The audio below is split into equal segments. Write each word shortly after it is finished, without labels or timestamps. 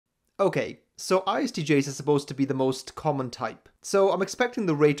Okay, so ISTJs are supposed to be the most common type. So I'm expecting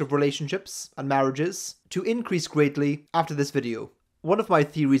the rate of relationships and marriages to increase greatly after this video. One of my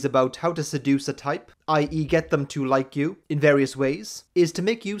theories about how to seduce a type, i.e. get them to like you in various ways, is to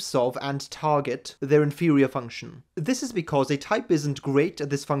make use of and target their inferior function. This is because a type isn't great at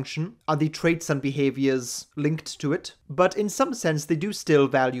this function and the traits and behaviors linked to it, but in some sense they do still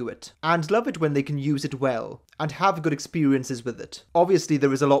value it and love it when they can use it well and have good experiences with it. Obviously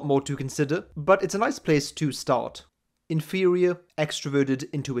there is a lot more to consider, but it's a nice place to start. Inferior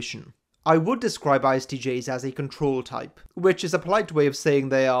extroverted intuition. I would describe ISTJs as a control type, which is a polite way of saying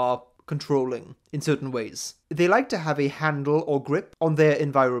they are controlling in certain ways. They like to have a handle or grip on their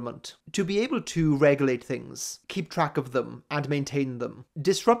environment, to be able to regulate things, keep track of them, and maintain them.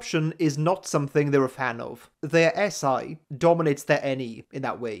 Disruption is not something they're a fan of. Their SI dominates their NE in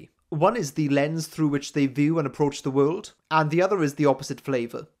that way. One is the lens through which they view and approach the world, and the other is the opposite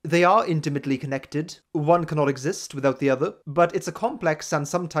flavor. They are intimately connected, one cannot exist without the other, but it's a complex and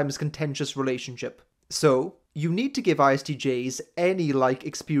sometimes contentious relationship. So, you need to give ISTJs any-like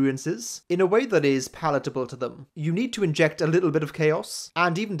experiences in a way that is palatable to them. You need to inject a little bit of chaos,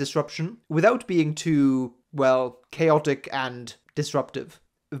 and even disruption, without being too, well, chaotic and disruptive.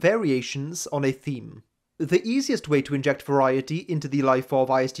 Variations on a theme. The easiest way to inject variety into the life of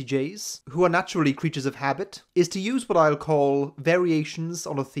ISTJs, who are naturally creatures of habit, is to use what I'll call variations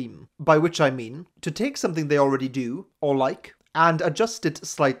on a theme. By which I mean, to take something they already do, or like, and adjust it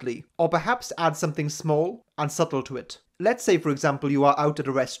slightly, or perhaps add something small and subtle to it. Let's say, for example, you are out at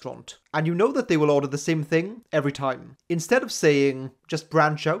a restaurant, and you know that they will order the same thing every time. Instead of saying, just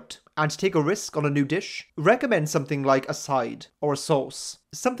branch out and take a risk on a new dish, recommend something like a side or a sauce.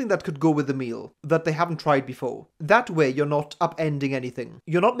 Something that could go with the meal, that they haven't tried before. That way you're not upending anything.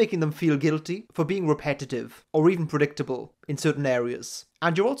 You're not making them feel guilty for being repetitive or even predictable in certain areas.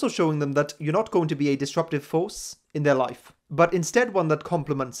 And you're also showing them that you're not going to be a disruptive force in their life, but instead one that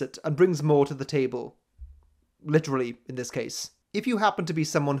complements it and brings more to the table. Literally, in this case. If you happen to be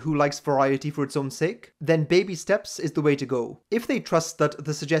someone who likes variety for its own sake, then baby steps is the way to go. If they trust that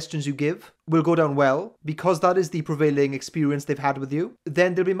the suggestions you give will go down well, because that is the prevailing experience they've had with you,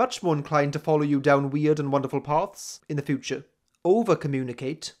 then they'll be much more inclined to follow you down weird and wonderful paths in the future.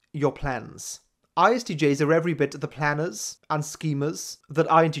 Over-communicate your plans. ISTJs are every bit the planners and schemers that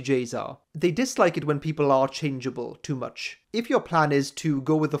INTJs are. They dislike it when people are changeable too much. If your plan is to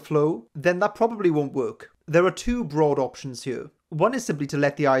go with the flow, then that probably won't work. There are two broad options here. One is simply to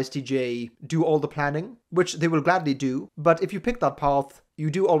let the ISTJ do all the planning, which they will gladly do, but if you pick that path, you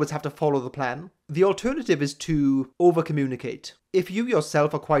do always have to follow the plan. The alternative is to over-communicate. If you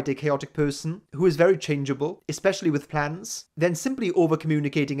yourself are quite a chaotic person who is very changeable, especially with plans, then simply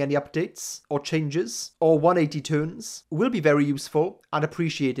over-communicating any updates or changes or 180 turns will be very useful and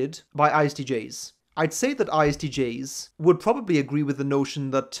appreciated by ISTJs. I'd say that ISTJs would probably agree with the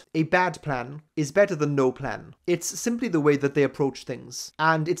notion that a bad plan is better than no plan. It's simply the way that they approach things,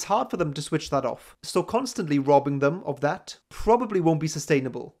 and it's hard for them to switch that off. So constantly robbing them of that probably won't be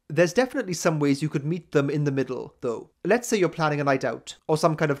sustainable. There's definitely some ways you could meet them in the middle, though. Let's say you're planning a night out, or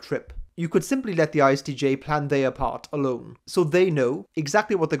some kind of trip. You could simply let the ISTJ plan their part alone, so they know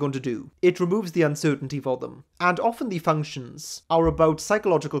exactly what they're going to do. It removes the uncertainty for them. And often the functions are about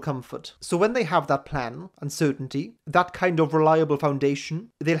psychological comfort. So when they have that plan and certainty, that kind of reliable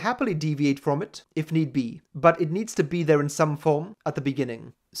foundation, they'll happily deviate from it if need be, but it needs to be there in some form at the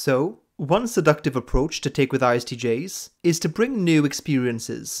beginning. So, one seductive approach to take with ISTJs is to bring new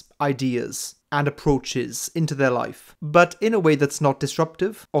experiences, ideas, and approaches into their life, but in a way that's not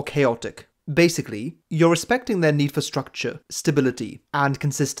disruptive or chaotic. Basically, you're respecting their need for structure, stability, and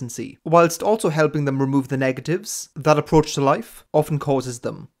consistency, whilst also helping them remove the negatives that approach to life often causes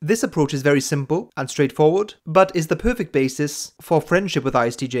them. This approach is very simple and straightforward, but is the perfect basis for friendship with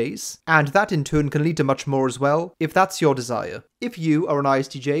ISTJs, and that in turn can lead to much more as well, if that's your desire. If you are an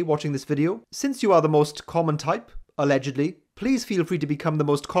ISTJ watching this video, since you are the most common type, allegedly, please feel free to become the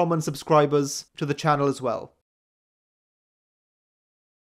most common subscribers to the channel as well.